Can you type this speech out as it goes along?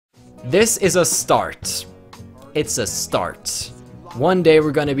This is a start. It's a start. One day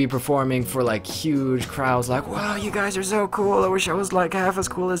we're gonna be performing for like huge crowds like, wow, you guys are so cool. I wish I was like half as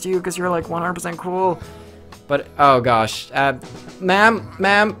cool as you because you're like 100% cool. But, oh gosh.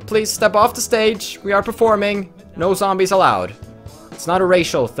 Ma'am, please step off the stage. We are performing. No zombies allowed. It's not a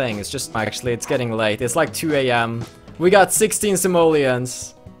racial thing. It's just, actually, it's getting late. It's like 2 a.m. We got 16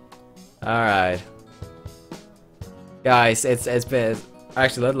 simoleons. Alright. Guys, it's been...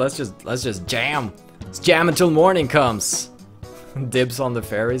 Actually, let's just jam. Let's jam until morning comes. Dibs on the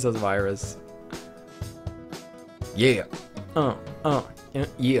fairies as virus. Yeah.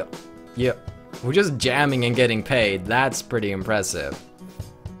 Yeah. We're just jamming and getting paid. That's pretty impressive.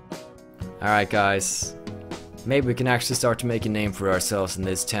 Alright, guys. Maybe we can actually start to make a name for ourselves in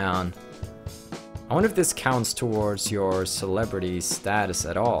this town. I wonder if this counts towards your celebrity status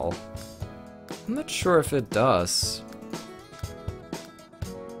at all. I'm not sure if it does.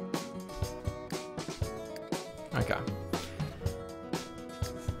 Okay.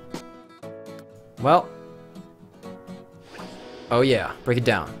 Well. Oh yeah, break it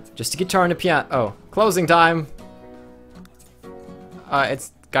down. Just a guitar and a piano. Oh, closing time.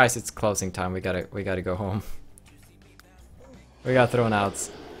 Guys, it's closing time. We gotta go home. We got thrown out.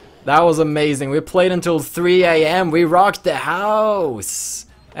 That was amazing. We played until 3 a.m. We rocked the house.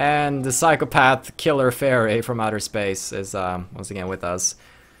 And the psychopath killer fairy from outer space is once again with us.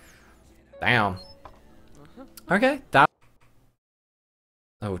 Damn. Okay, that.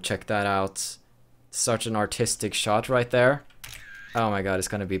 Oh, check that out. Such an artistic shot right there. Oh my god, it's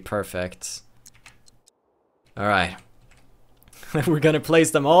gonna be perfect. Alright. We're gonna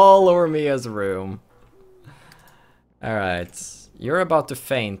place them all over Mia's room. Alright. You're about to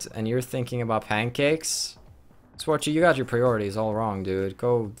faint and you're thinking about pancakes? Swartzy, you got your priorities all wrong, dude.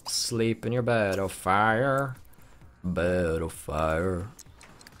 Go sleep in your bed of fire. Bed of fire.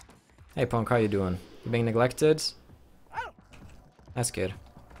 Hey punk, how you doing? You being neglected? That's good.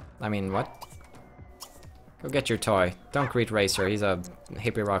 I mean, what? Go get your toy. Don't greet Racer, he's a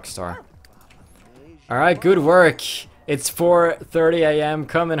hippie rock star. Alright, good work. It's 4:30 a.m.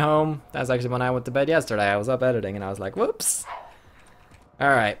 coming home. That's actually when I went to bed yesterday. I was up editing and I was like, whoops.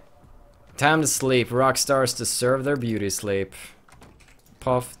 Alright. Time to sleep. Rockstars deserve their beauty sleep.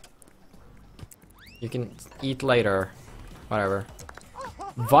 Puff. You can eat later. Whatever.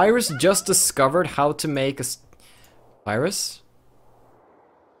 Virus just discovered how to make a... Virus?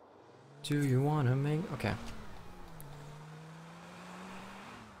 Do you wanna make... Okay.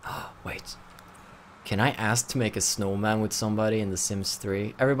 Wait. Can I ask to make a snowman with somebody in The Sims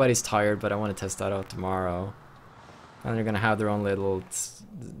 3? Everybody's tired, but I want to test that out tomorrow. And they're gonna have their own little...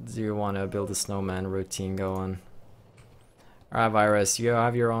 Do you want to build a snowman routine going? Alright, Virus. You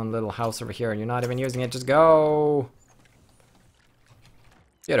have your own little house over here and you're not even using it. Just go!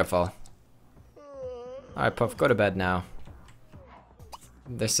 Beautiful. Alright, Puff. Go to bed now.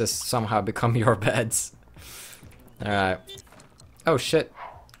 This has somehow become your beds. Alright. Oh, shit.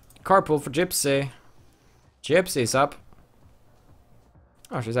 Carpool for Gypsy. Gypsy's up.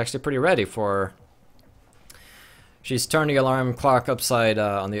 Oh, she's actually pretty ready for... She's turned the alarm clock upside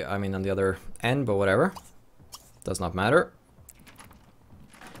on the other end, but whatever. Does not matter.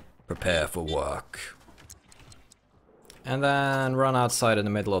 Prepare for work. And then run outside in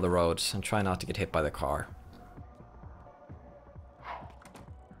the middle of the road and try not to get hit by the car.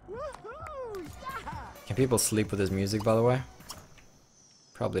 Can people sleep with this music, by the way?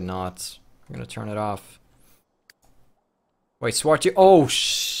 Probably not. I'm gonna turn it off. Wait, Swartzy. Oh,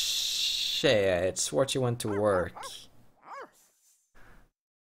 shit. Swartzy went to work.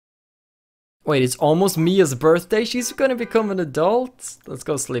 Wait, it's almost Mia's birthday? She's gonna become an adult? Let's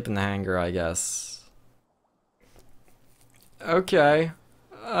go sleep in the hangar, I guess. Okay.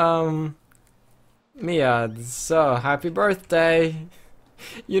 Mia, so happy birthday.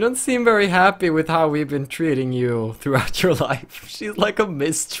 You don't seem very happy with how we've been treating you throughout your life. She's like a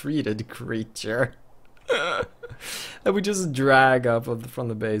mistreated creature. That we just drag up from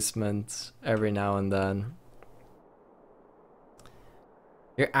the basement every now and then.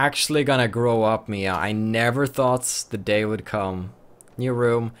 You're actually gonna grow up, Mia. I never thought the day would come. New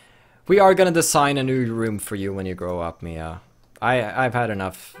room. We are gonna design a new room for you when you grow up, Mia. I've had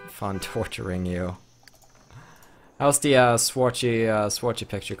enough fun torturing you. How's the Swartzy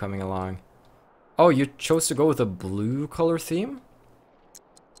picture coming along? Oh, you chose to go with a blue color theme?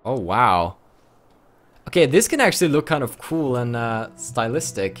 Oh, wow. Okay, this can actually look kind of cool and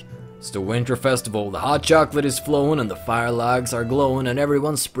stylistic. It's the winter festival, the hot chocolate is flowing and the fire logs are glowing and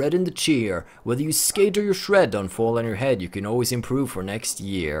everyone's spreading the cheer. Whether you skate or you shred, don't fall on your head, you can always improve for next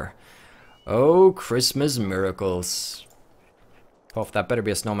year. Oh, Christmas miracles. Puff, that better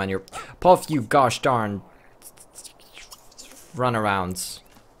be a snowman. You're Puff, you gosh darn runarounds.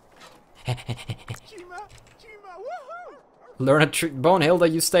 Learn a trick,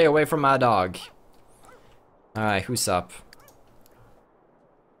 Bonehilda. You stay away from my dog. All right, who's up?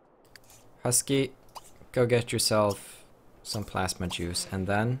 Husky, go get yourself some plasma juice, and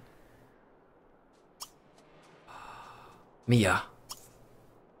then Mia.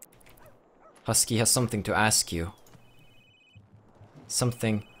 Husky has something to ask you.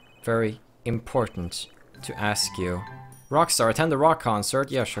 Something very important to ask you. Rockstar, attend the rock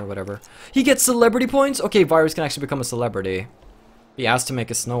concert. Yeah, sure, whatever. He gets celebrity points? Okay, Virus can actually become a celebrity. He asked to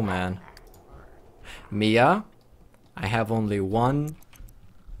make a snowman. Mia, I have only one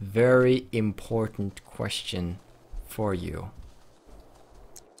very important question for you.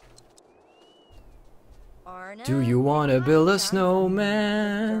 Do you want to build a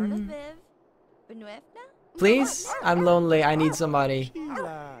snowman? Please? I'm lonely. I need somebody.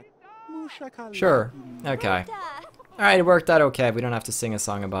 Sure. Okay. Alright, it worked out okay. We don't have to sing a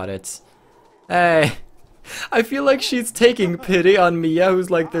song about it. Hey. I feel like she's taking pity on Mia,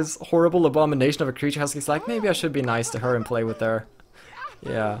 who's like this horrible abomination of a creature. Husky's like, maybe I should be nice to her and play with her.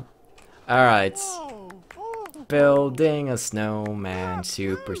 Yeah. Alright. Building a snowman.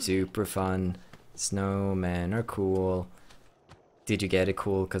 Super, super fun. Snowmen are cool. Did you get it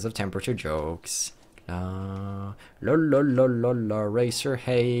cool because of temperature jokes? La la la la la la racer,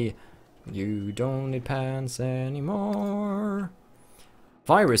 hey. You don't need pants anymore.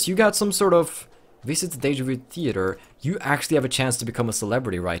 Virus, you got some sort of visit the Deja Vu Theater. You actually have a chance to become a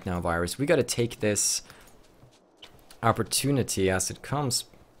celebrity right now, Virus. We gotta take this opportunity as it comes.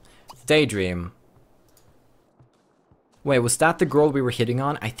 Daydream. Wait, was that the girl we were hitting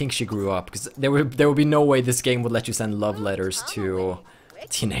on? I think she grew up, because there would be no way this game would let you send love letters to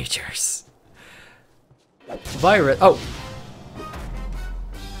teenagers. Virus. Oh.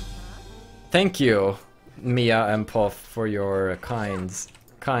 Thank you, Mia and Puff, for your kind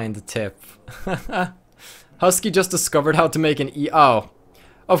tip. Husky just discovered how to make an Oh,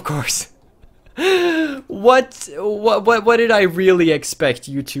 of course. What did I really expect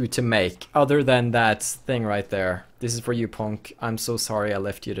you two to make other than that thing right there? This is for you, punk. I'm so sorry I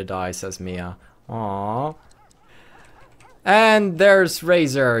left you to die, says Mia. Aww. And there's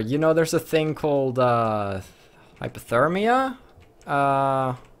Razor. You know, there's a thing called hypothermia.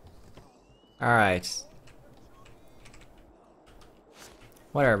 Alright.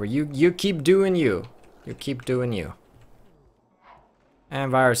 Whatever. You keep doing you. You keep doing you.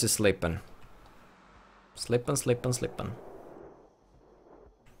 And Virus is sleeping. Slippin', slippin', slippin'.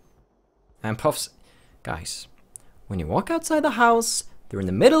 And Puff's... Guys, when you walk outside the house, they're in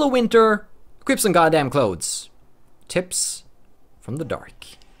the middle of winter, equip some goddamn clothes. Tips from the dark.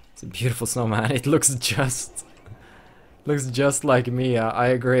 It's a beautiful snowman. It looks just like Mia. I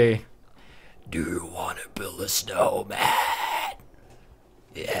agree. Do you want to build a snowman?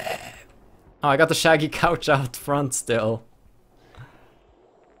 Yeah. Oh, I got the shaggy couch out front still.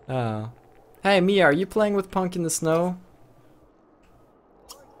 Oh. Hey, Mia, are you playing with Punk in the snow?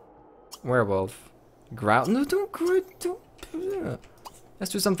 Werewolf. Growl. No, don't.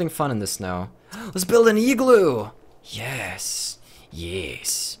 Let's do something fun in the snow. Let's build an igloo! Yes.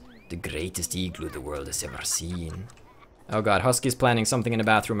 Yes. The greatest igloo the world has ever seen. Oh god, Husky's planning something in the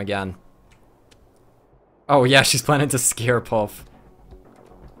bathroom again. Oh yeah, she's planning to scare Puff.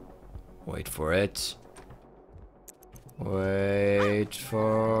 Wait for it. Wait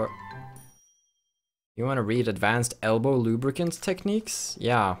for... You want to read advanced elbow lubricant techniques?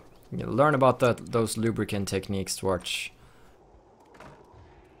 Yeah, you learn about those lubricant techniques to watch.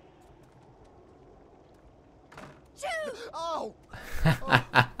 Oh.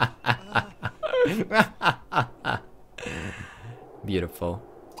 Beautiful.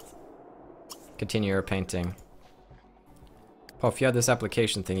 Continue your painting. Puff, you had this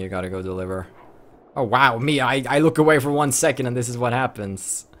application thing you gotta go deliver. Oh wow, me, I look away for 1 second and this is what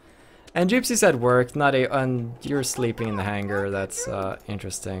happens. And Gypsy said work, not a, and you're sleeping in the hangar, that's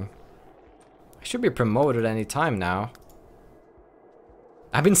interesting. I should be promoted any time now.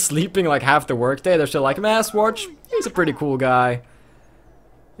 I've been sleeping like half the workday, they're still like, Mass Watch, he's a pretty cool guy.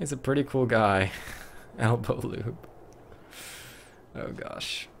 He's a pretty cool guy. Elbow lube. Oh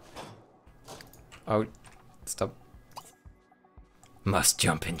gosh. Oh, stop. Must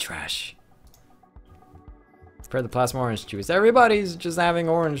jump in trash. Prepare the plasma orange juice. Everybody's just having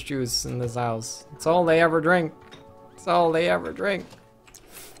orange juice in this house. It's all they ever drink. It's all they ever drink.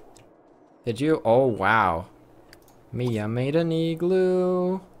 Did you? Oh, wow. Mia made an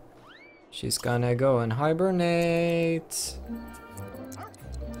igloo. She's gonna go and hibernate.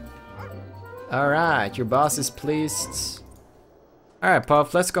 Alright, your boss is pleased. Alright,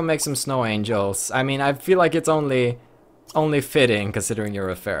 Puff, let's go make some snow angels. I mean, I feel like it's only fitting considering you're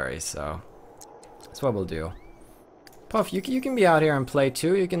a fairy, so that's what we'll do. Puff, you can be out here and play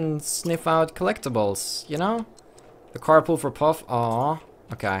too. You can sniff out collectibles, you know? The carpool for Puff. Aww.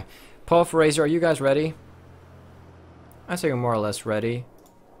 Okay. Puff, Razor, are you guys ready? I say you're more or less ready.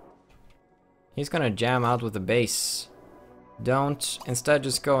 He's gonna jam out with the bass. Don't. Instead,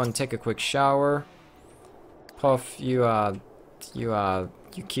 just go and take a quick shower. Puff, you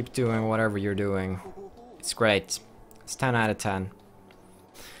keep doing whatever you're doing. It's great. It's 10 out of 10.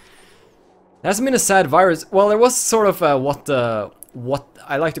 It hasn't been a sad virus. Well, there was sort of what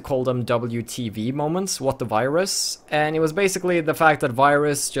I like to call them WTV moments, what the virus. And it was basically the fact that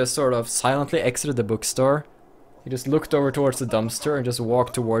Virus just sort of silently exited the bookstore. He just looked over towards the dumpster and just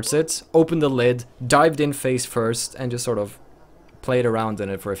walked towards it, opened the lid, dived in face first, and just sort of played around in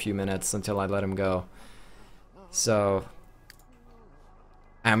it for a few minutes until I let him go. So,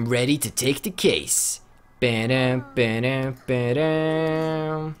 I'm ready to take the case. Ba-dum, ba-dum,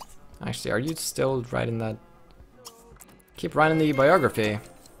 ba-dum. Actually, are you still writing that? Keep writing the biography.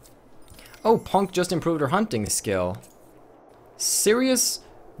 Oh, Punk just improved her hunting skill. Serious?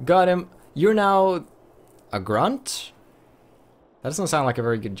 Got him. You're now a grunt? That doesn't sound like a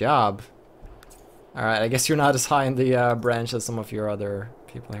very good job. Alright, I guess you're not as high in the branch as some of your other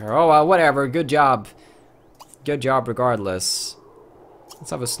people here. Oh, well, whatever. Good job. Good job regardless.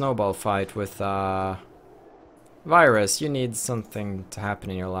 Let's have a snowball fight with, Virus. You need something to happen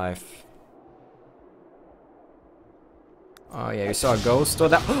in your life. Oh, yeah, you saw a ghost or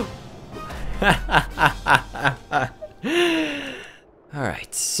that.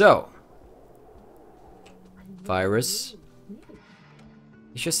 Alright, so. Virus.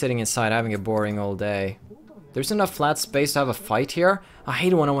 He's just sitting inside having a boring all day. There's enough flat space to have a fight here. I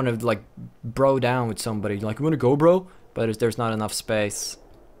hate when I want to, like, bro down with somebody. Like, you want to go, bro? But there's not enough space.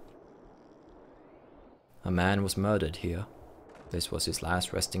 A man was murdered here. This was his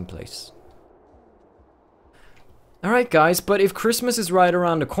last resting place. Alright, guys, but if Christmas is right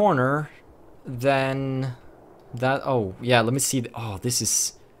around the corner, then that... Oh, yeah, let me see. Oh, this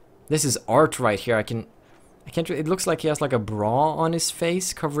is art right here. I can't... It looks like he has like a bra on his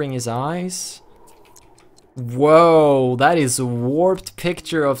face covering his eyes. Whoa, that is a warped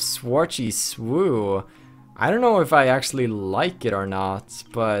picture of Swarchy Swoo. I don't know if I actually like it or not,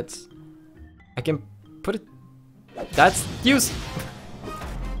 but I can put it... That's... Use...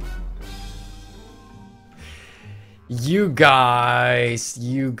 You guys.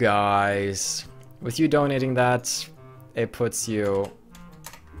 With you donating that, it puts you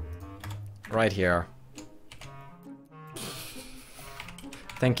right here.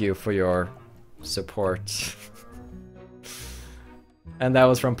 Thank you for your support. And that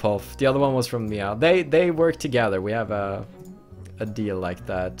was from Puff. The other one was from Meow. They work together. We have a deal like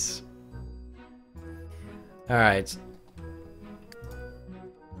that. Alright.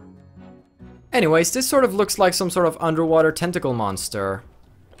 Anyways, this sort of looks like some sort of underwater tentacle monster.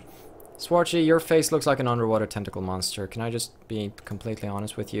 Swarchy, your face looks like an underwater tentacle monster. Can I just be completely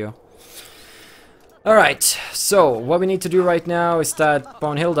honest with you? Alright, so what we need to do right now is that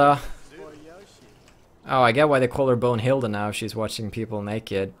Bonehilda... Oh, I get why they call her Bonehilda now. She's watching people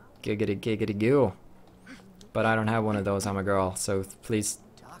naked. Giggity giggity goo. But I don't have one of those, I'm a girl, so please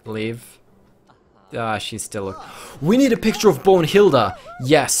leave. She's still... We need a picture of Bonehilda!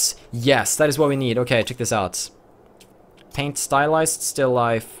 Yes, yes, that is what we need. Okay, check this out. Paint stylized still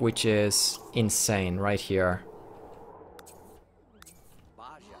life, which is insane, right here.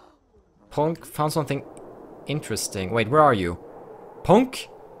 Punk found something interesting. Wait, where are you? Punk?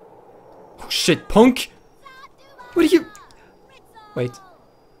 Oh shit, Punk! What are you... Wait.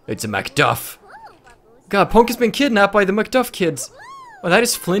 It's a Macduff. God, Punk has been kidnapped by the Macduff kids. Oh, that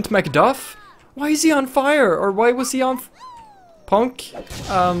is Flint Macduff? Why is he on fire? Or why was he on... Punk?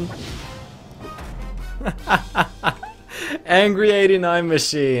 Angry 89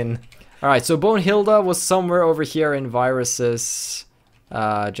 machine. Alright, so Bonehilda was somewhere over here in Virus's...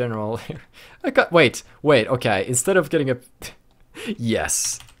 general... Wait, okay. Instead of getting a...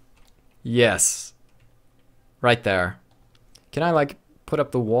 Yes. Yes. Right there. Can I, like, put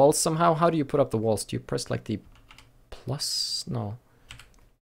up the walls somehow? How do you put up the walls? Do you press, like, the plus? No.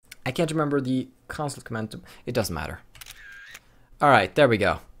 I can't remember the console command. It doesn't matter. Alright, there we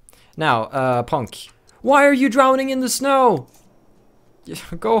go. Now, Punk. Why are you drowning in the snow?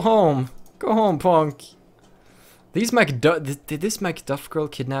 Go home. Go home, Punk. These Did this Macduff girl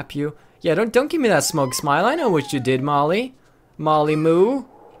kidnap you? Yeah, don't give me that smug smile. I know what you did, Molly. Molly Moo.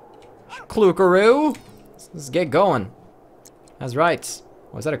 Klookaroo. Let's get going. That's right.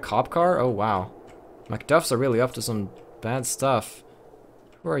 Was that a cop car? Oh, wow. Macduffs are really up to some bad stuff.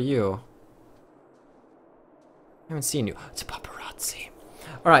 Who are you? I haven't seen you. It's a paparazzi.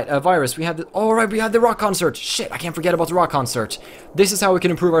 Alright, Virus, we have the... Alright, we had the rock concert! Shit, I can't forget about the rock concert. This is how we can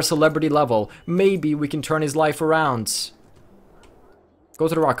improve our celebrity level. Maybe we can turn his life around. Go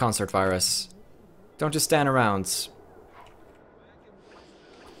to the rock concert, Virus. Don't just stand around.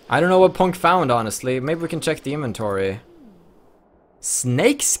 I don't know what Punk found, honestly. Maybe we can check the inventory.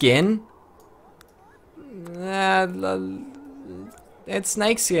 Snake skin? It's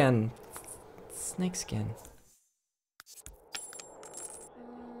snake skin. Snake skin.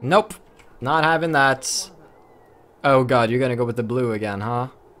 Nope. Not having that. Oh god, you're gonna go with the blue again, huh?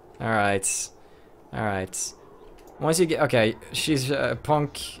 Alright. Alright. Once you get... Okay, she's...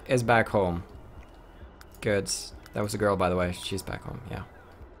 Punk is back home. Good. That was a girl, by the way. She's back home, yeah.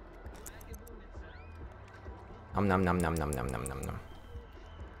 Nom nom nom nom nom nom nom nom nom.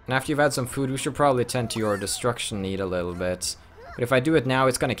 And after you've had some food, we should probably tend to your destruction need a little bit. But if I do it now,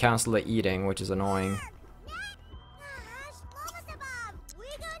 it's gonna cancel the eating, which is annoying.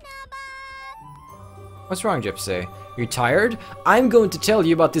 What's wrong, Gypsy? You tired? I'm going to tell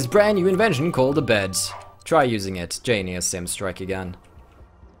you about this brand new invention called a bed. Try using it. Janie, Sim strike again.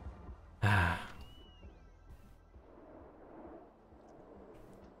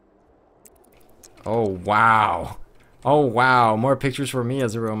 Oh, wow. Oh, wow. More pictures for me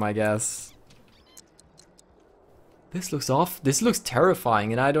as a room, I guess. This looks off. This looks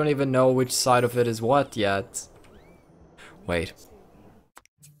terrifying, and I don't even know which side of it is what yet. Wait.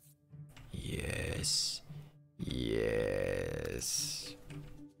 Yes. Yes.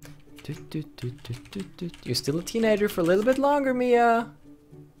 You're still a teenager for a little bit longer, Mia.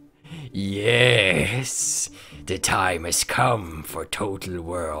 Yes. The time has come for total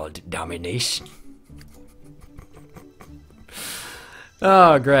world domination.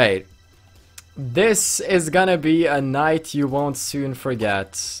 Oh, great. This is gonna be a night you won't soon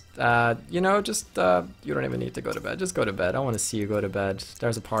forget. You know, just, you don't even need to go to bed. Just go to bed. I want to see you go to bed.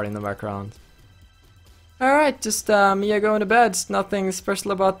 There's a party in the background. Alright, just, Mia going to bed. Nothing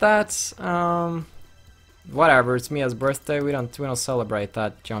special about that. Whatever, it's Mia's birthday. We don't celebrate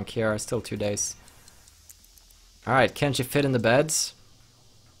that junk here. Still 2 days. Alright, can't you fit in the beds?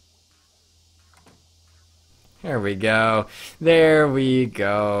 There we go. There we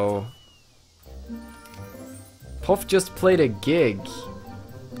go. Puff just played a gig.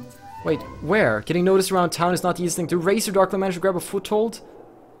 Wait, where? Getting noticed around town is not the easiest thing to race or Dark managed to grab a foothold?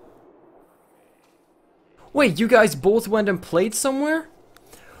 Wait, you guys both went and played somewhere?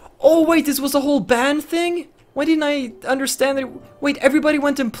 Oh wait, this was a whole band thing? Why didn't I understand that? Wait, everybody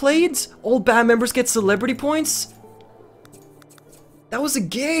went and played? All band members get celebrity points? That was a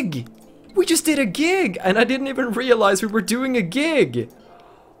gig! We just did a gig! And I didn't even realize we were doing a gig!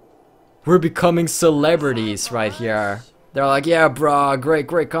 We're becoming celebrities right here. They're like, yeah, brah,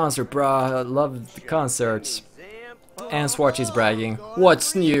 great concert, brah. I love the concerts. And Swatchy's bragging.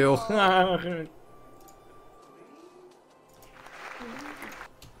 What's new?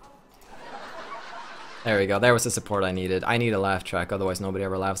 There we go. There was the support I needed. I need a laugh track, otherwise nobody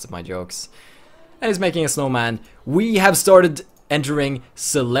ever laughs at my jokes. And he's making a snowman. We have started entering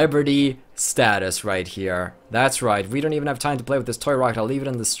celebrity status right here. That's right. We don't even have time to play with this toy rocket. I'll leave it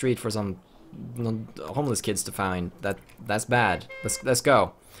in the street for some homeless kids to find. That's bad. Let's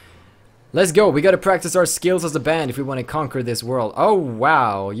go. Let's go. We gotta practice our skills as a band if we want to conquer this world. Oh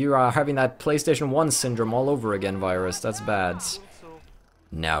wow, you are having that PlayStation 1 syndrome all over again, Virus. That's bad.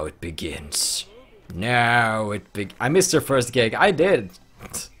 Now it begins. I missed your first gig. I did.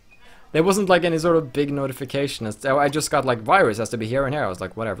 There wasn't like any sort of big notification. I just got like Virus has to be here and here. I was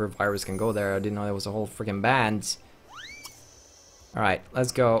like, whatever, Virus can go there. I didn't know there was a whole freaking band. Alright,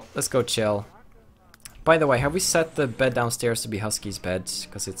 let's go. Let's go chill. By the way, have we set the bed downstairs to be Husky's bed?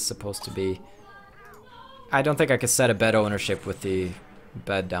 Because it's supposed to be... I don't think I could set a bed ownership with the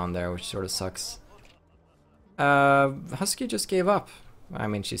bed down there, which sort of sucks. Husky just gave up. I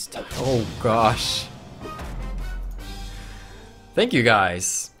mean, she's... Oh, gosh. Thank you,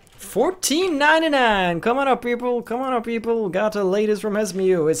 guys. $14.99. Come on up, people. Come on up, people. Got the latest from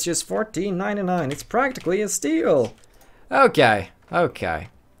SMU. It's just $14.99. It's practically a steal. Okay. Okay.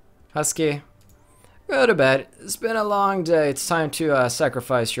 Husky, go to bed. It's been a long day. It's time to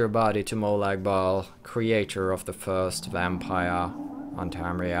sacrifice your body to Molag Bal, creator of the first vampire on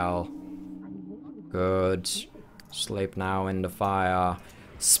Tamriel. Good. Sleep now in the fire.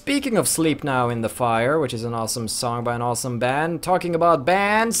 Speaking of Sleep Now in the Fire, which is an awesome song by an awesome band, talking about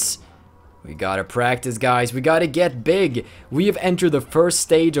bands, we gotta practice, guys. We gotta get big. We have entered the first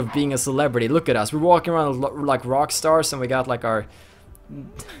stage of being a celebrity. Look at us. We're walking around like rock stars, and we got like our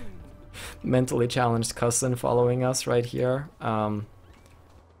mentally challenged cousin following us right here.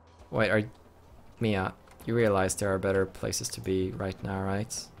 Wait, Mia, you realize there are better places to be right now,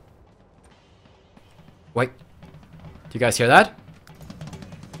 right? Wait. Do you guys hear that?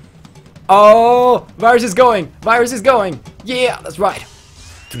 Oh! Virus is going! Virus is going! Yeah, that's right!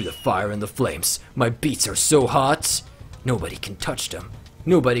 Through the fire and the flames, my beats are so hot, nobody can touch them.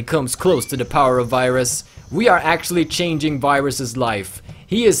 Nobody comes close to the power of Virus. We are actually changing Virus's life.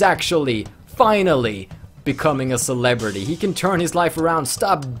 He is actually, finally, becoming a celebrity. He can turn his life around,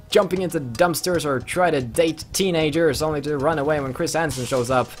 stop jumping into dumpsters or try to date teenagers only to run away when Chris Hansen shows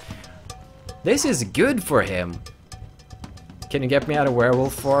up. This is good for him. Can you get me out of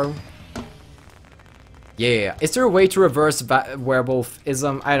werewolf form? Yeah. Is there a way to reverse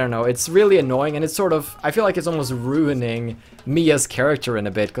werewolfism? I don't know. It's really annoying, and it's sort of... I feel like it's almost ruining Mia's character in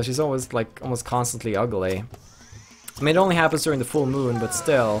a bit, because she's always, like, almost constantly ugly. I mean, it only happens during the full moon, but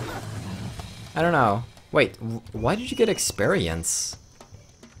still. I don't know. Wait, why did you get experience?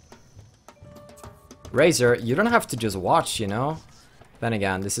 Razor, you don't have to just watch, you know? Then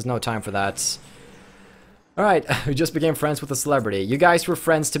again, this is no time for that. Alright, we just became friends with a celebrity. You guys were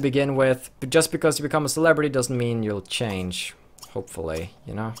friends to begin with, but just because you become a celebrity doesn't mean you'll change. Hopefully,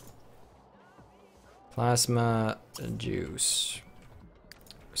 you know? Plasma juice.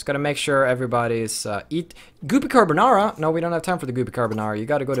 Just gotta make sure everybody's eat goopy carbonara. No, we don't have time for the goopy carbonara. You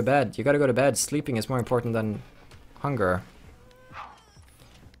gotta go to bed. You gotta go to bed. Sleeping is more important than hunger.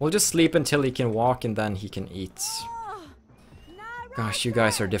 We'll just sleep until he can walk and then he can eat. Gosh, you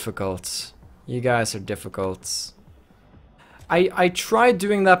guys are difficult. You guys are difficult. I tried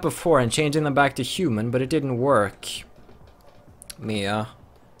doing that before and changing them back to human, but it didn't work. Mia.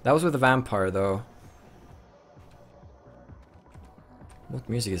 That was with a vampire though. What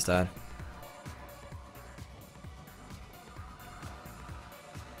music is that?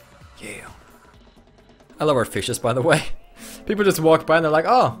 Yeah. I love our fishes, by the way. People just walk by and they're like,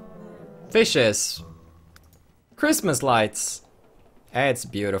 oh, fishes. Christmas lights. It's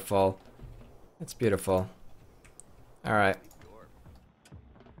beautiful. It's beautiful. Alright.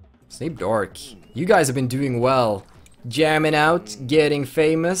 Sleep dork. You guys have been doing well. Jamming out, getting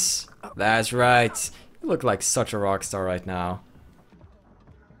famous. That's right. You look like such a rock star right now.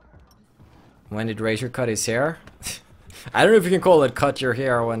 When did Razor cut his hair? I don't know if you can call it cut your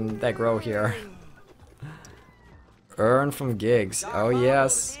hair when they grow here. Earn from gigs. Oh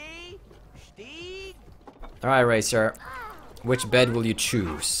yes. Alright, Razor. Which bed will you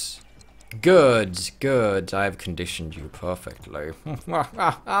choose? Good, good. I've conditioned you perfectly.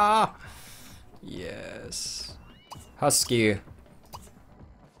 Yes. Husky.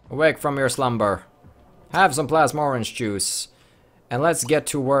 Awake from your slumber. Have some plasma orange juice. And let's get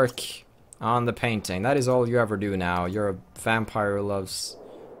to work on the painting. That is all you ever do now. You're a vampire who loves...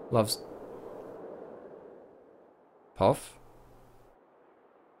 Puff?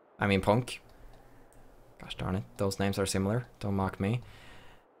 I mean Punk. Gosh darn it. Those names are similar. Don't mock me.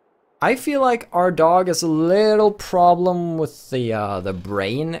 I feel like our dog has a little problem with the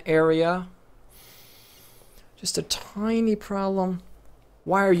brain area. Just a tiny problem.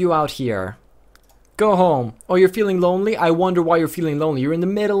 Why are you out here? Go home. Oh, you're feeling lonely? I wonder why you're feeling lonely. You're in the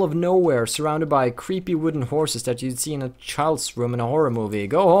middle of nowhere, surrounded by creepy wooden horses that you'd see in a child's room in a horror movie.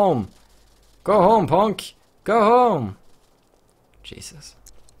 Go home. Go home, punk. Go home. Jesus.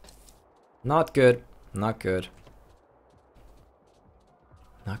 Not good. Not good.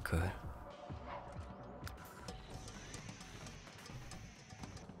 Not good.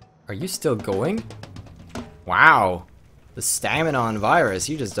 Are you still going? Wow. The stamina on Virus,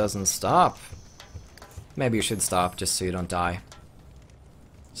 he just doesn't stop. Maybe you should stop just so you don't die.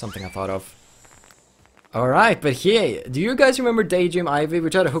 Something I thought of. Alright, but hey, do you guys remember Daydream Ivy? We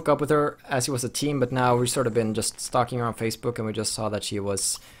tried to hook up with her as she was a teen, but now we've sort of been just stalking her on Facebook and we just saw that she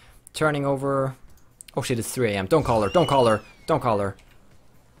was turning over... Oh shit, it's 3 AM. Don't call her, don't call her, don't call her.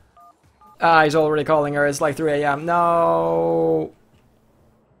 Ah, he's already calling her. It's like 3 AM. No!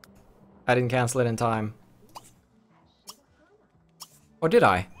 I didn't cancel it in time. Or did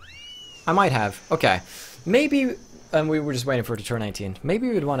I? I might have. Okay. Maybe... And we were just waiting for her to turn 18. Maybe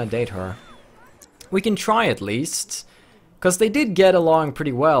we'd want to date her. We can try at least. Because they did get along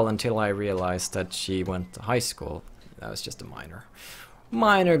pretty well until I realized that she went to high school. That was just a minor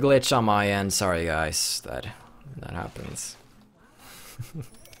glitch on my end. Sorry guys, that happens.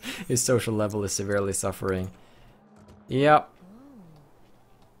 His social level is severely suffering. Yep.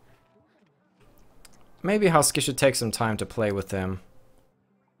 Maybe Husky should take some time to play with him.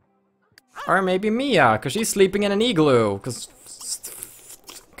 Or maybe Mia, because she's sleeping in an igloo. Because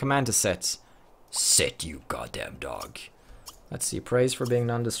command to sit. Sit, you goddamn dog. Let's see. Praise for being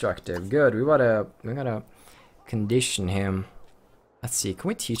non-destructive. Good. We gotta condition him. Let's see, can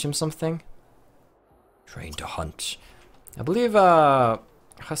we teach him something? Train to hunt. I believe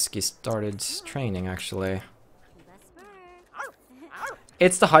Husky started training actually.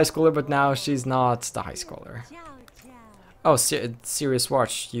 It's the high schooler, but now she's not the high schooler. Oh, serious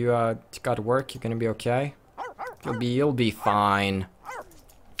watch. You got to work. You're gonna be okay. You'll be fine.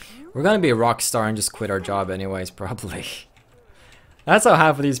 We're gonna be a rock star and just quit our job anyways, probably. That's how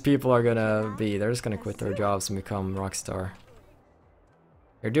half of these people are gonna be. They're just gonna quit their jobs and become rock star.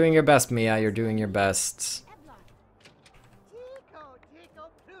 You're doing your best, Mia. You're doing your best.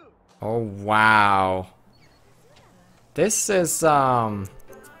 Oh wow. This is Did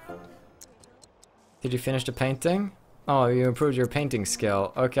you finish the painting? Oh, you improved your painting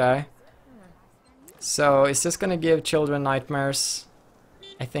skill. Okay. So, is this gonna give children nightmares?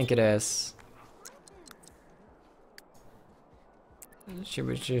 I think it is. She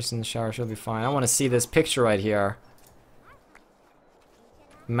was just in the shower, she'll be fine. I want to see this picture right here.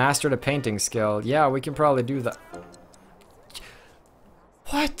 Master the painting skill. Yeah, we can probably do that.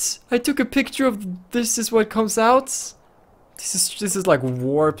 What? I took a picture of this is what comes out? This is like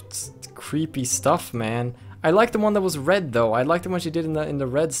warped, creepy stuff, man. I like the one that was red though. I like the one she did in the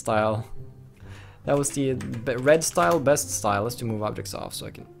red style. That was the red style, best style. Let's do move objects off so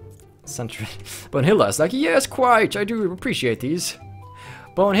I can center it. Bonehilda's like, yes, quite. I do appreciate these.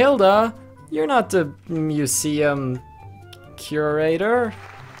 Bonehilda, you're not the museum curator.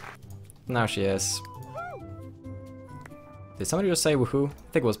 Now she is. Did somebody just say woohoo?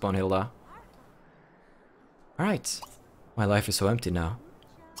 I think it was Bonehilda. Alright. My life is so empty now.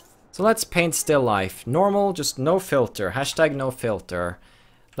 So let's paint still life. Normal, just no filter. Hashtag no filter.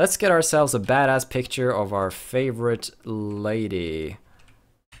 Let's get ourselves a badass picture of our favorite lady.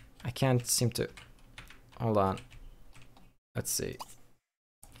 I can't seem to... Hold on. Let's see.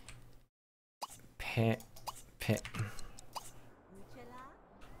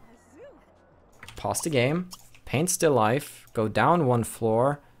 Pause the game. Paint still life. Go down one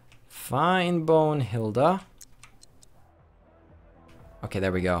floor. Find Bonehilda. Okay,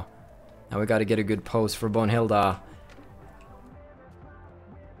 there we go. Now we gotta get a good pose for Bonehilda.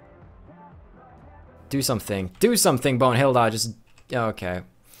 Do something. Do something, Bonehilda. Just... Okay.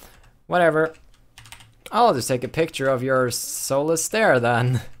 Whatever. I'll just take a picture of your soulless stare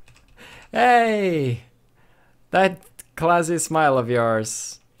then. Hey! That classy smile of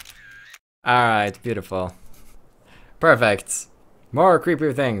yours. Alright, beautiful. Perfect. More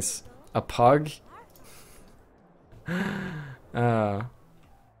creepy things. A pug?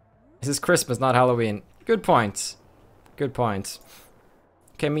 This is Christmas, not Halloween. Good point. Good point.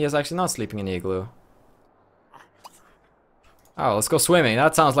 Okay, Mia's actually not sleeping in the igloo. Oh, let's go swimming.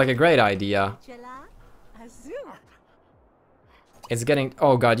 That sounds like a great idea. It's getting...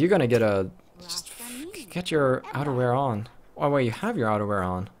 Oh god, you're gonna get a... Just get your outerwear on. Oh wait, you have your outerwear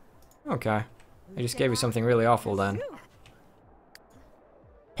on. Okay. I just gave you something really awful then.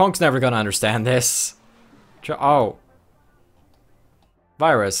 Punk's never gonna understand this. Oh.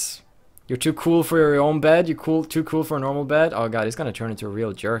 Virus. You're too cool for your own bed? You're too cool for a normal bed? Oh god, he's gonna turn into a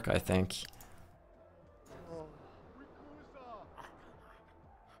real jerk, I think.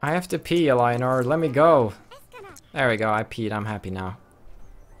 I have to pee, Eleanor. Let me go. There we go, I peed. I'm happy now.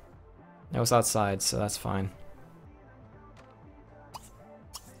 It was outside, so that's fine.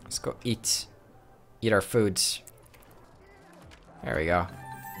 Let's go eat. Eat our foods. There we go.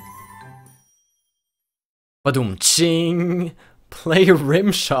 Badum-ching! Play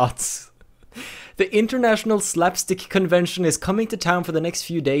rim shots. The International Slapstick Convention is coming to town for the next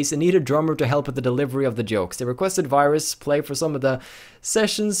few days and need a drummer to help with the delivery of the jokes. They requested Virus play for some of the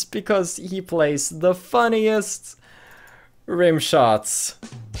sessions because he plays the funniest rim shots.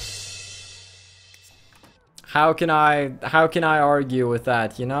 How can I argue with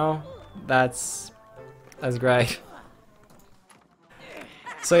that, you know? That's great.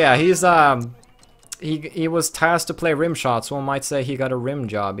 So yeah, he's he was tasked to play rim shots. One might say he got a rim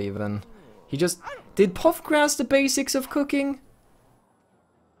job even. He just... Did Puff grasp the basics of cooking?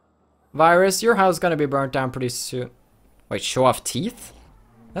 Virus, your house is gonna be burnt down pretty soon. Wait, show off teeth?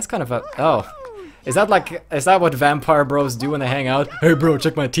 That's kind of a... Oh. Is that what vampire bros do when they hang out? Hey bro,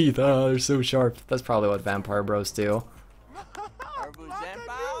 check my teeth. Oh, they're so sharp. That's probably what vampire bros do.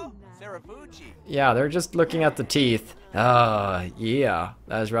 Yeah, they're just looking at the teeth. Ah, yeah.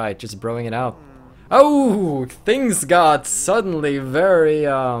 That's right, just broing it out. Oh, things got suddenly very,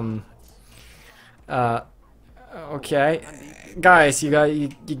 okay. Guys, you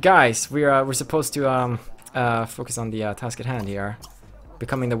guys, we're supposed to, focus on the, task at hand here.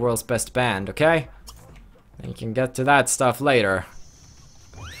 Becoming the world's best band, okay? And you can get to that stuff later.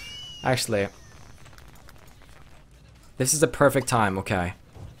 Actually, This is the perfect time, okay.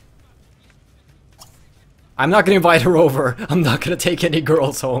 I'm not gonna invite her over. I'm not gonna take any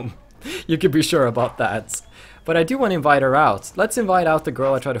girls home. You can be sure about that. But I do want to invite her out. Let's invite out the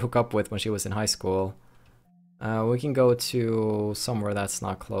girl I tried to hook up with when she was in high school. We can go to somewhere that's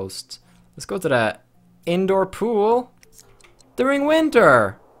not closed. Let's go to the indoor pool during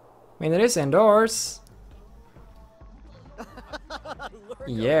winter. I mean, it is indoors.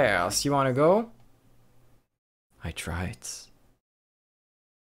 Yes, you want to go? I tried.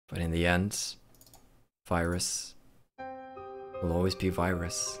 But in the end, virus will always be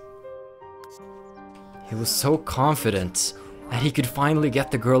virus. He was so confident that he could finally get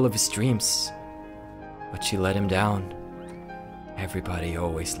the girl of his dreams. But she let him down. Everybody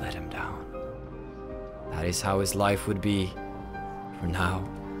always let him down. That is how his life would be for now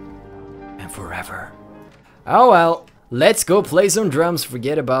and forever. Oh well, let's go play some drums.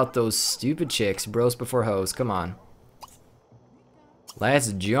 Forget about those stupid chicks. Bros before hoes, come on.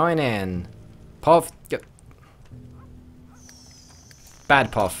 Let's join in. Puff.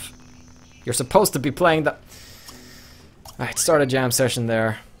 Bad Puff. You're supposed to be playing the... Alright, start a jam session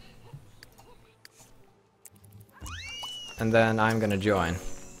there. And then I'm gonna join.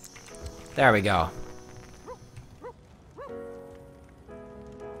 There we go.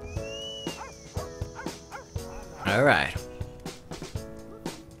 Alright.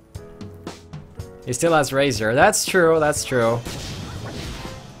 He still has Razor. That's true, that's true.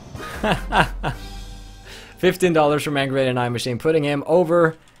 $15 from Angry 89 Machine, putting him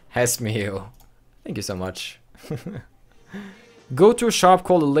over Hesmew. Thank you so much. Go to a shop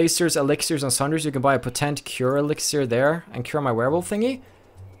called Lasers, Elixirs, and Sundries. You can buy a potent cure elixir there and cure my werewolf thingy.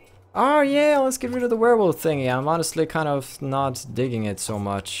 Oh yeah, let's get rid of the werewolf thingy. I'm honestly kind of not digging it so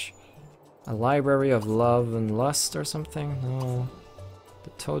much. A library of love and lust or something? No.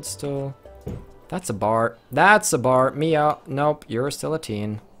 The toadstool. That's a bar. That's a bar. Mia. Nope, you're still a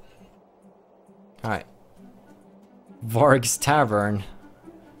teen. Alright. Varg's Tavern.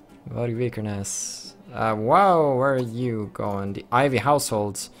 Varg Vikernes. Wow, where are you going? The Ivy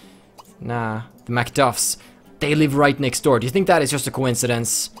households. Nah. The Macduffs. They live right next door. Do you think that is just a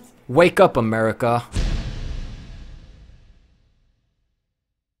coincidence? Wake up, America.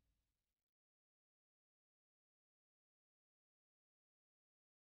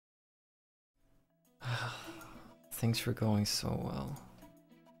 Things were going so well.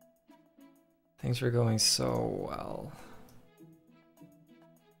 Things were going so well.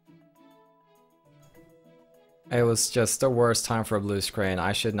 It was just the worst time for a blue screen.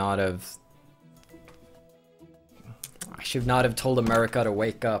 I should not have told America to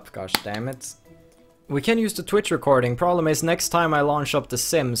wake up, gosh damn it. We can use the Twitch recording. Problem is, next time I launch up The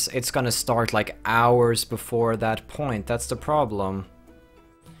Sims, it's gonna start like hours before that point. That's the problem.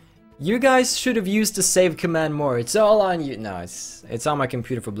 You guys should have used the save command more. It's all on you. No, it's on my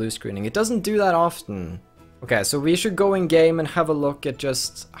computer for blue screening. It doesn't do that often. Okay, so we should go in game and have a look at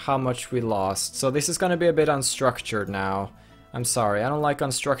just how much we lost. So this is gonna be a bit unstructured now. I'm sorry, I don't like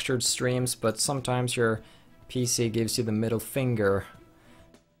unstructured streams, but sometimes your PC gives you the middle finger.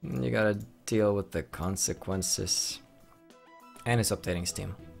 And you gotta deal with the consequences. And it's updating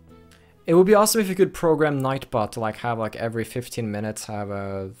Steam. It would be awesome if you could program Nightbot to like have like every 15 minutes have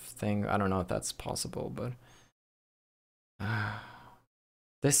a thing. I don't know if that's possible, but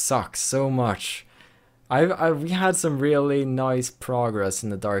this sucks so much. We had some really nice progress in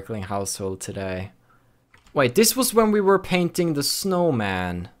the Darkling household today. Wait, this was when we were painting the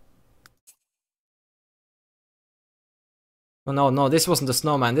snowman. Well, no, this wasn't the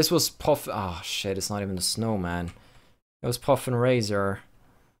snowman. This was Puff. Oh shit, it's not even the snowman. It was Puff and Razor.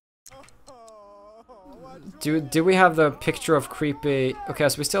 Do we have the picture of creepy... Okay,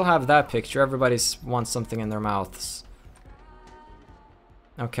 so we still have that picture. Everybody wants something in their mouths.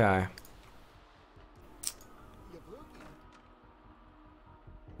 Okay.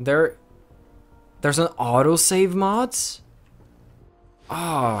 There's an autosave mods?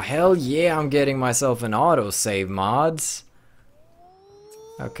 Oh, hell yeah, I'm getting myself an autosave mods.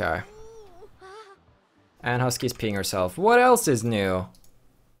 Okay. And Husky's peeing herself. What else is new?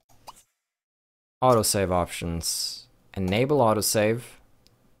 Autosave options. Enable autosave.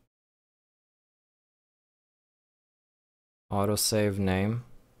 Autosave name.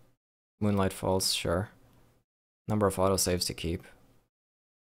 Moonlight Falls, sure. Number of autosaves to keep.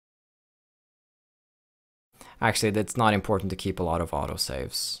 Actually, that's not important to keep a lot of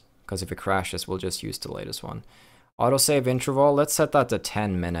autosaves, because if it crashes, we'll just use the latest one. Autosave interval, let's set that to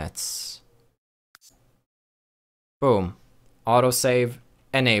 10 minutes. Boom. Autosave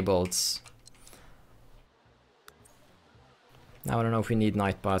enabled. Now I don't know if we need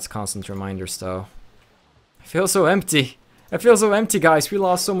Nightbot's constant reminders though. I feel so empty. I feel so empty, guys. We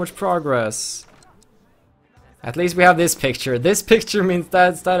lost so much progress. At least we have this picture. This picture means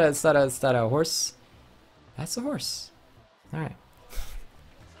is that a horse? That's a horse. Alright.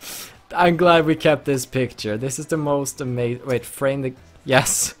 I'm glad we kept this picture. This is the most amazing. Wait, frame the.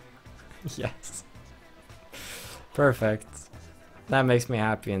 Yes. Yes. Perfect. That makes me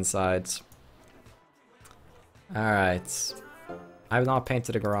happy inside. Alright. I have not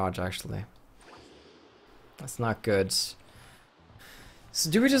painted a garage, actually. That's not good. So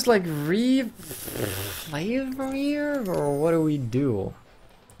do we just like play from here, or what do we do?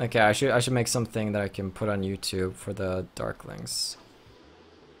 Okay, I should make something that I can put on YouTube for the Darklings.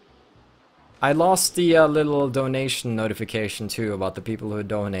 I lost the little donation notification too about the people who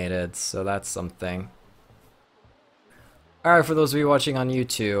donated, so that's something. Alright, for those of you watching on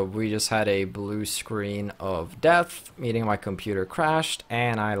YouTube, we just had a blue screen of death, meaning my computer crashed,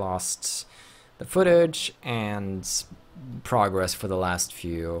 and I lost the footage and progress for the last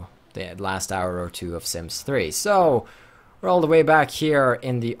hour or two of Sims 3. So, we're all the way back here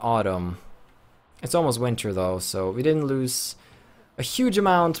in the autumn. It's almost winter though, so we didn't lose a huge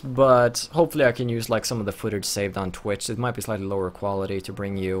amount, but hopefully I can use like some of the footage saved on Twitch. It might be slightly lower quality to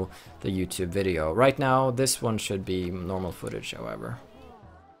bring you the YouTube video. Right now, this one should be normal footage, however.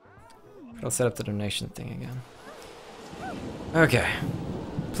 I'll set up the donation thing again. Okay.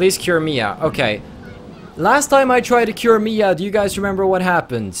 Please cure Mia. Okay. Last time I tried to cure Mia, do you guys remember what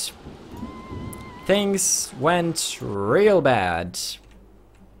happened? Things went real bad.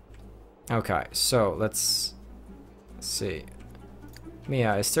 Okay, so let's see.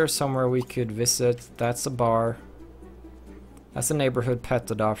 Mia, is there somewhere we could visit? That's a bar. That's a neighborhood pet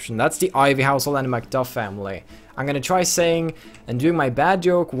adoption. That's the Ivy household and the McDuff family. I'm gonna try saying and doing my bad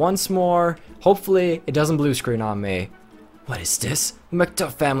joke once more. Hopefully it doesn't blue screen on me. What is this? The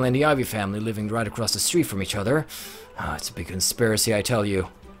McDuff family and the Ivy family living right across the street from each other. Oh, it's a big conspiracy, I tell you.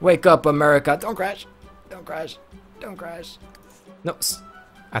 Wake up, America. Don't crash. Don't crash. Don't crash. No.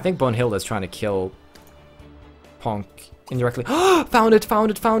 I think Bonehilda's trying to kill Punk indirectly. Found it,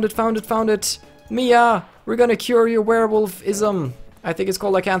 found it, found it, found it, found it. Mia, we're gonna cure your werewolfism. I think it's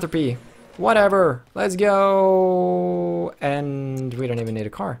called lycanthropy. Whatever. Let's go. And we don't even need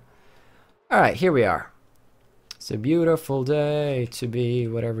a car. Alright, here we are. It's a beautiful day to be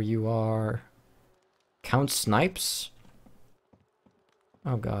whatever you are. Count Snipes?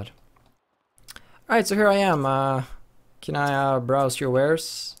 Oh god. Alright, so here I am. Can I browse your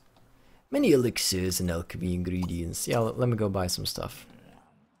wares? Many elixirs and alchemy ingredients. Yeah, let me go buy some stuff.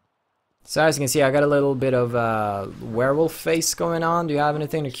 So as you can see, I got a little bit of werewolf face going on. Do you have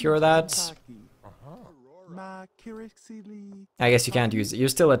anything to cure that? I guess you can't use it. You're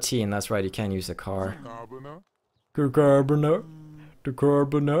still a teen, that's right, you can't use a car.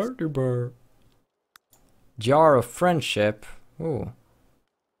 Jar of friendship. Ooh.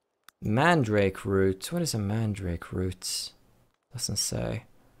 Mandrake root. What is a mandrake root? Doesn't say.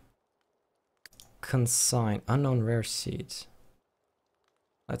 Consign. Unknown rare seed.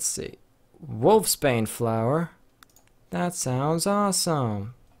 Let's see. Wolfsbane flower. That sounds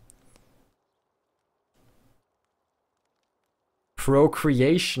awesome.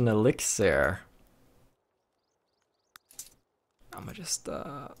 Procreation elixir. I'm gonna just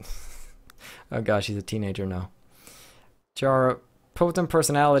oh gosh, he's a teenager now. Jar potent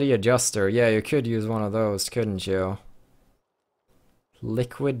personality adjuster. Yeah, you could use one of those, couldn't you?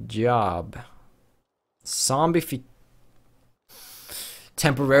 Liquid job. Zombie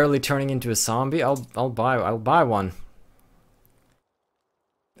temporarily turning into a zombie. I'll buy one.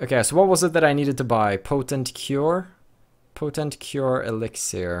 Okay, so what was it that I needed to buy? Potent cure? Potent cure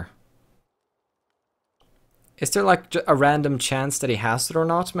elixir. Is there like a random chance that he has it or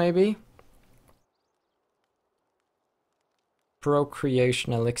not, maybe?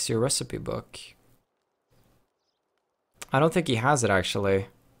 Procreation elixir recipe book. I don't think he has it actually.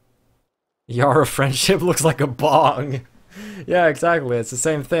 Yara friendship looks like a bong. Yeah, exactly. It's the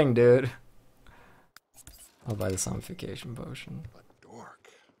same thing, dude. I'll buy the zombification potion.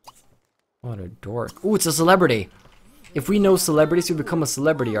 What a dork. Ooh, it's a celebrity. If we know celebrities, we become a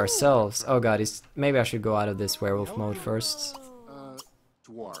celebrity ourselves. Oh god, maybe I should go out of this werewolf mode first.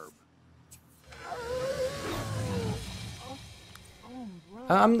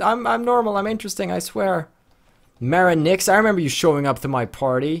 I'm normal, I'm interesting, I swear. Mara Nix, I remember you showing up to my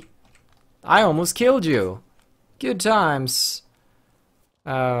party. I almost killed you. Good times.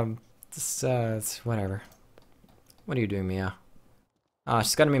 It's whatever. What are you doing, Mia? Ah,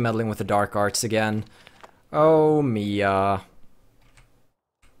 she's gonna be meddling with the dark arts again. Oh, Mia.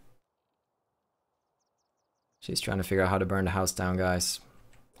 She's trying to figure out how to burn the house down, guys.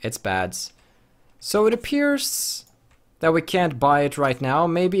 It's bad. So it appears that we can't buy it right now.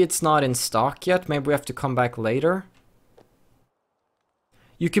 Maybe it's not in stock yet. Maybe we have to come back later.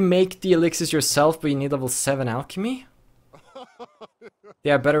 You can make the elixirs yourself, but you need level 7 alchemy?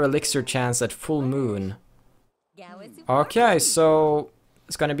 Yeah, better elixir chance at full moon. Okay, so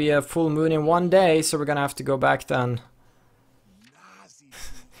it's gonna be a full moon in 1 day, so we're gonna have to go back then.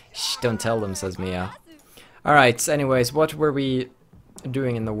 Shh, don't tell them, says Mia. Alright, anyways, what were we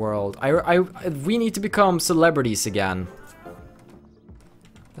doing in the world? We need to become celebrities again.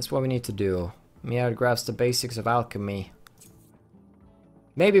 That's what we need to do. Mia grabs the basics of alchemy.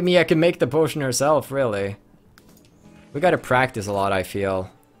 Maybe Mia can make the potion herself, really. We gotta practice a lot, I feel.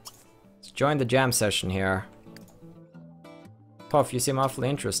 Let's join the jam session here. Puff, you seem awfully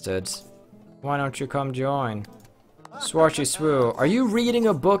interested. Why don't you come join? Swarchy Swoo, are you reading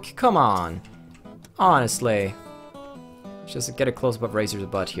a book? Come on. Honestly. Let's just get a close-up of Razor's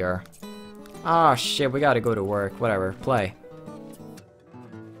butt here. Ah, shit, we gotta go to work. Whatever, play.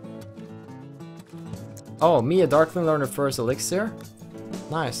 Oh, Mia Darkling learned her first elixir?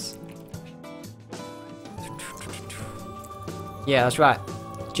 Nice. Yeah, that's right.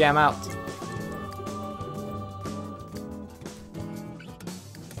 Jam out.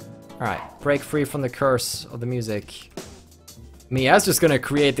 Alright, break free from the curse of the music. Mia's just gonna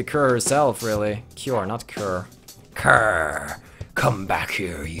create the cure herself, really. Cure, not cure. Cur! Come back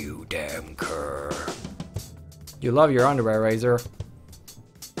here, you damn cur. You love your underwear, Razor.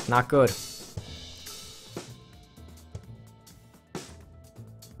 Not good.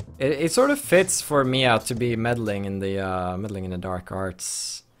 It sort of fits for Mia to be meddling in the dark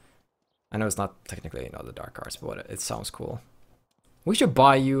arts. I know it's not technically, you know, the dark arts, but it sounds cool. We should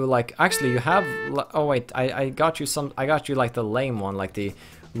buy you like, actually you have, oh wait, I got you like the lame one, like the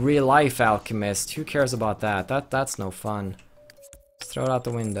real life alchemist. Who cares about that? That's no fun. Just throw it out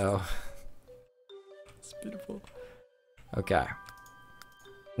the window. It's beautiful. Okay.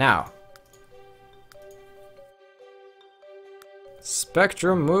 Now.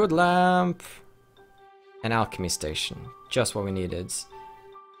 Spectrum mood lamp. An alchemy station. Just what we needed.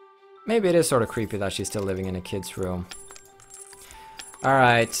 Maybe it is sort of creepy that she's still living in a kid's room.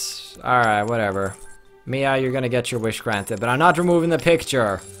 Alright, whatever. Mia, you're gonna get your wish granted, but I'm not removing the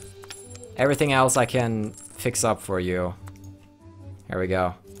picture. Everything else I can fix up for you. Here we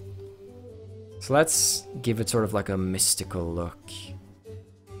go. So let's give it sort of like a mystical look.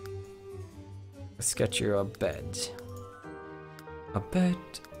 Let's get you a bed. A bed,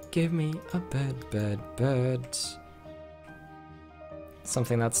 give me a bed.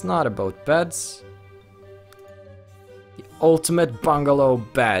 Something that's not about beds. The ultimate bungalow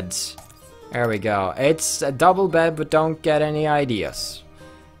bed. There we go. It's a double bed, but don't get any ideas.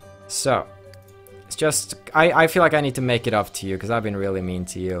 So, it's just, I feel like I need to make it up to you, because I've been really mean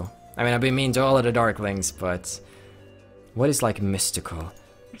to you. I mean, I've been mean to all of the Darklings, but what is like mystical?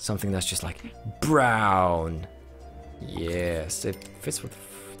 Something that's just like brown. Yes, it fits with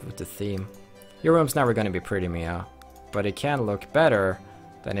the theme. Your room's never gonna be pretty, Mia, but it can look better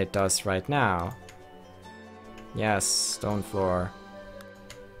than it does right now. Yes, stone floor.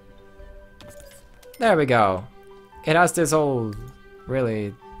 There we go. It has this whole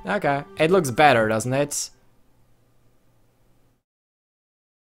really... Okay, it looks better, doesn't it?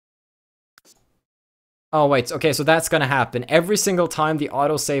 Oh wait, okay, so that's gonna happen. Every single time the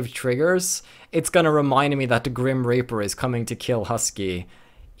autosave triggers, it's gonna remind me that the Grim Reaper is coming to kill Husky,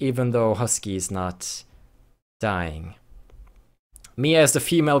 even though Husky is not dying. Mia is the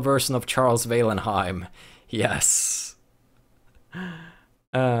female version of Charles Valenheim. Yes.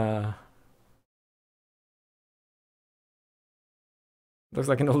 Looks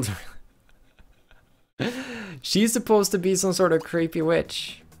like an old... She's supposed to be some sort of creepy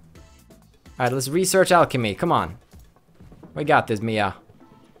witch. Alright, let's research alchemy. Come on. We got this, Mia.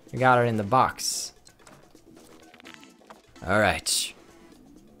 We got her in the box. Alright.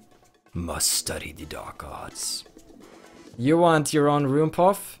 Must study the dark arts. You want your own room,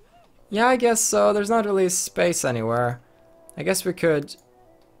 Puff? Yeah, I guess so. There's not really space anywhere. I guess we could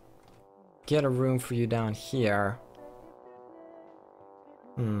get a room for you down here.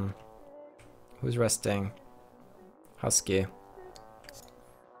 Who's resting? Husky.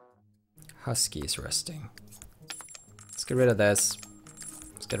 Husky is resting. Let's get rid of this.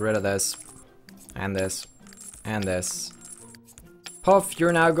 Let's get rid of this. And this. And this. Puff,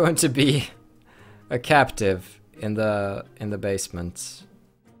 you're now going to be a captive in the basement.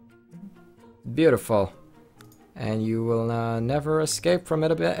 Beautiful. And you will never escape from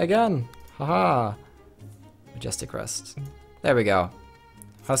it again. Haha. Majestic rest. There we go.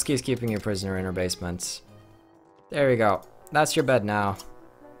 Husky is keeping you prisoner in her basement. There we go. That's your bed now.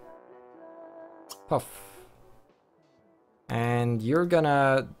 Puff. And you're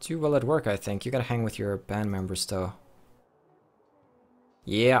gonna do well at work, I think. You gotta hang with your band members, though.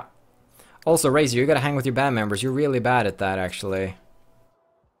 Yeah. Also, Razor, you gotta hang with your band members. You're really bad at that, actually.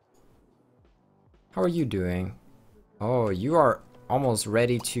 How are you doing? Oh, you are almost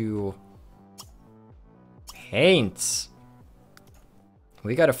ready to paint.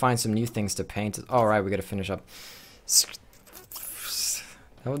 We gotta find some new things to paint. Alright, we gotta finish up.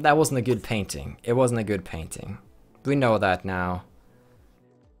 That wasn't a good painting. It wasn't a good painting. We know that now.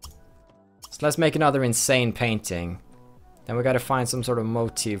 So let's make another insane painting. Then we gotta find some sort of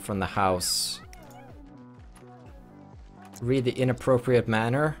motif from the house. Read the inappropriate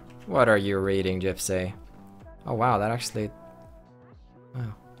manner? What are you reading, Gypsy? Oh wow, that actually...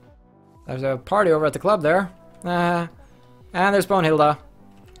 Wow. There's a party over at the club there. And there's Bonehilda.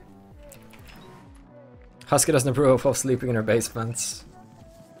 Husky doesn't approve of sleeping in her basement.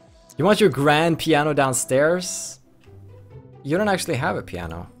 You want your grand piano downstairs? You don't actually have a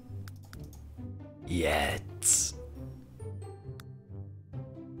piano. Yet.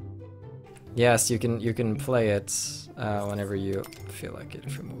 Yes, you can play it whenever you feel like it.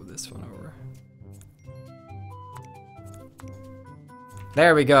 If we move this one over.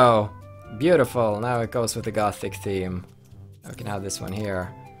 There we go. Beautiful. Now it goes with the gothic theme. We can have this one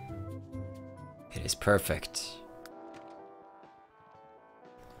here. It is perfect.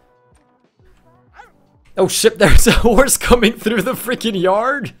 Oh shit, there's a horse coming through the freaking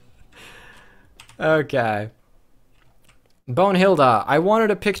yard! Okay. Bonehilda, I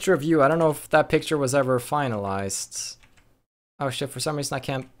wanted a picture of you. I don't know if that picture was ever finalized. Oh shit, for some reason I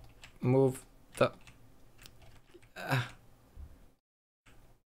can't move the...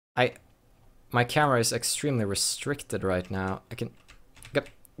 My camera is extremely restricted right now. I can...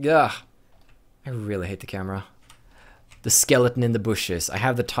 Yeah. I really hate the camera. The skeleton in the bushes. I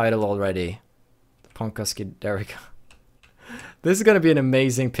have the title already. The Ponkoski... There we go. This is gonna be an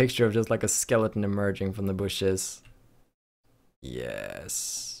amazing picture of just like a skeleton emerging from the bushes.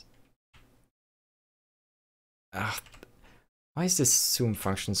 Yes. Ugh. Why is this zoom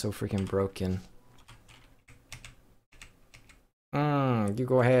function so freaking broken? You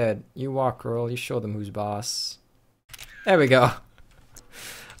go ahead. You walk, girl. You show them who's boss. There we go.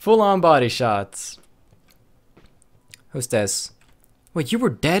 Full on body shots. Who's this? Wait, you were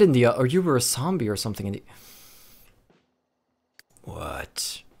dead in the... Or you were a zombie or something in the...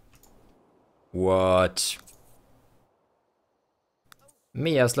 What? What?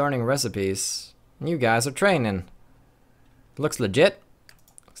 Mia's learning recipes. You guys are training. Looks legit.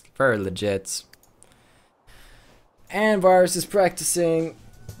 Looks very legit. And Virus is practicing.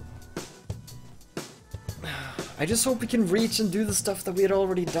 I just hope we can reach and do the stuff that we had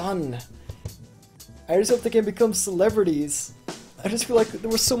already done. I just hope they can become celebrities. I just feel like there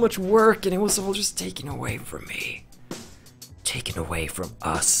was so much work and it was all just taken away from me. Taken away from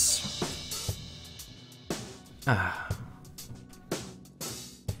us. Ah.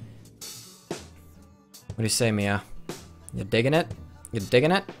 What do you say, Mia? You digging it? You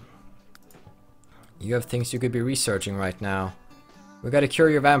digging it? You have things you could be researching right now. We gotta cure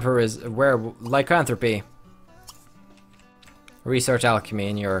your vampirism, lycanthropy. Research alchemy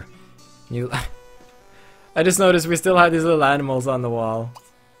in your new... I just noticed we still have these little animals on the wall.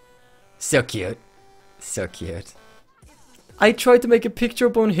 So cute. So cute. I tried to make a picture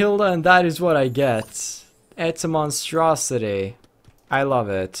of Bonehilda and that is what I get. It's a monstrosity. I love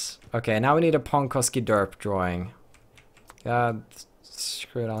it. Okay, now we need a Ponkoski derp drawing.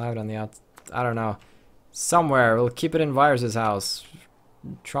 Screw it, I'll have it on the out... I don't know. Somewhere, we'll keep it in Virus's house.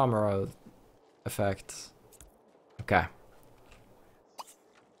 Trauma effect. Okay.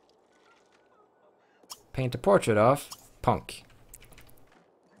 Paint a portrait of Punk.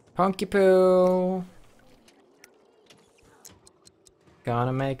 Punky Poo.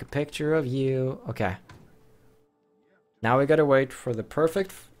 Gonna make a picture of you. Okay. Now we gotta wait for the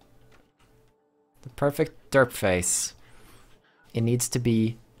perfect derp face. It needs to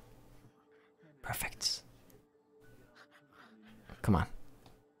be perfect. Come on.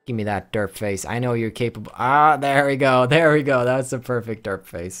 Give me that derp face. I know you're capable. Ah, there we go. There we go. That's the perfect derp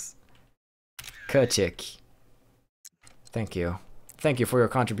face. Kachik. Thank you. Thank you for your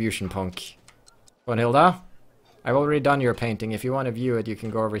contribution, Punk. Bonehilda, I've already done your painting. If you want to view it, you can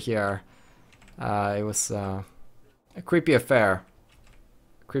go over here. It was a creepy affair.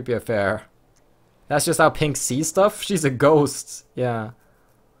 Creepy affair. That's just how Pink sees stuff? She's a ghost. Yeah.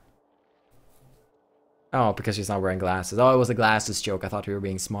 Oh, because she's not wearing glasses. Oh, it was a glasses joke. I thought we were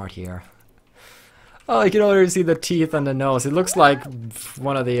being smart here. Oh, you can already see the teeth and the nose. It looks like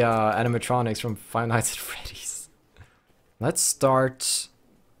one of the animatronics from Five Nights at Freddy's. Let's start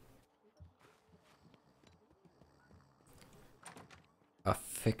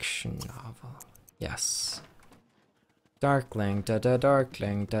fiction novel. Yes. Darkling, da da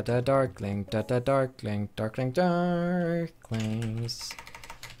darkling, da da darkling, da da darkling, darkling, darklings.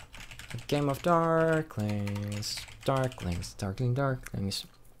 A game of darklings, darklings, darkling, darklings.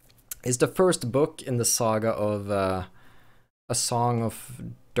 Is the first book in the saga of A Song of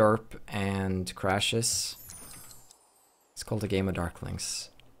Derp and Crashes. It's called A Game of Darklings.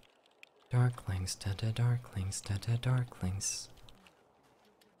 Darklings, da da darklings, da da darklings.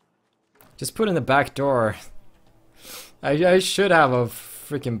 Just put in the back door. I should have a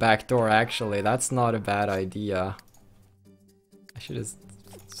freaking back door actually. That's not a bad idea. I should just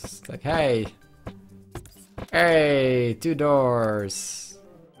like, hey. Hey, 2 doors.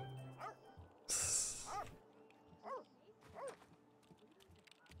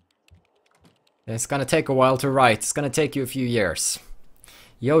 It's gonna take a while to write. It's gonna take you a few years.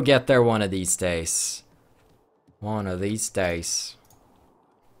 You'll get there one of these days. One of these days.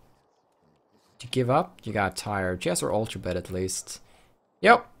 Did you give up? You got tired. She has her ultra bed at least.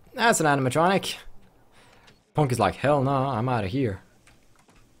 Yep, that's an animatronic. Punk is like, hell no, I'm out of here.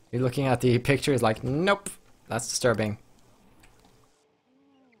 You're looking at the picture, he's like, nope, that's disturbing.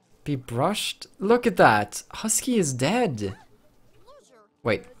 Be brushed? Look at that! Husky is dead!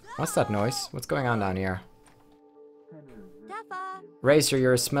 Wait, what's that noise? What's going on down here? Racer,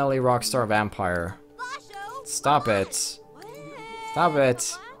 you're a smelly rockstar vampire. Stop it. Stop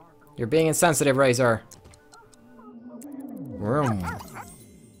it. You're being insensitive, Razor. Vroom.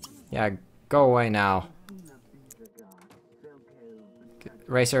 Yeah, go away now.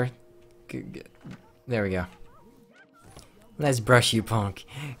 Racer. There we go. Let's brush you, punk.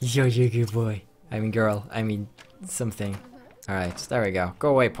 You're a good boy. I mean girl. I mean something. Alright, there we go. Go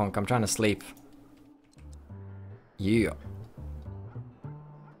away, punk. I'm trying to sleep. Yeah.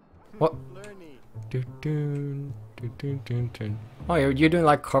 What? Oh, you're doing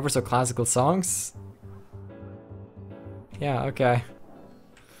like covers of classical songs? Yeah, okay.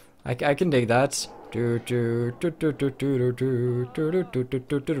 I can dig that. You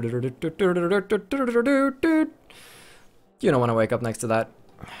don't want to wake up next to that.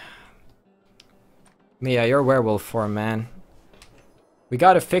 Mia, you're a werewolf form, man. We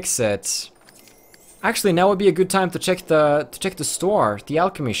gotta fix it. Actually, now would be a good time to check the store, the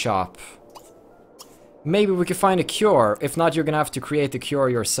alchemy shop. Maybe we could find a cure. If not, you're gonna have to create the cure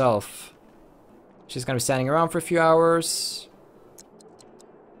yourself. She's gonna be standing around for a few hours.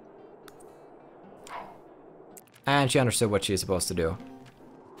 And she understood what she is supposed to do.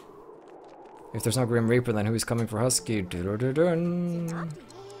 If there's no Grim Reaper, then who's coming for Husky?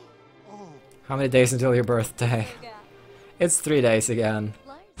 How many days until your birthday? It's 3 days again.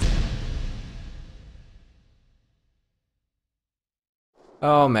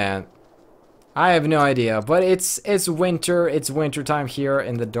 Oh man. I have no idea, but it's winter. It's winter time here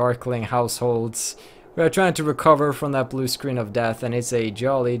in the Darkling households. We're trying to recover from that blue screen of death, and it's a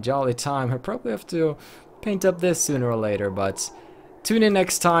jolly time. I probably have to paint up this sooner or later, but tune in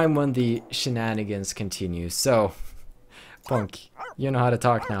next time when the shenanigans continue. So, Punk, you know how to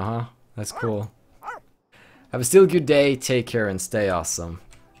talk now, huh? That's cool. Have a still good day, take care, and stay awesome.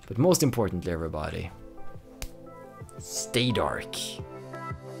 But most importantly, everybody, stay dark.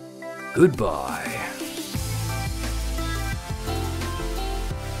 Goodbye.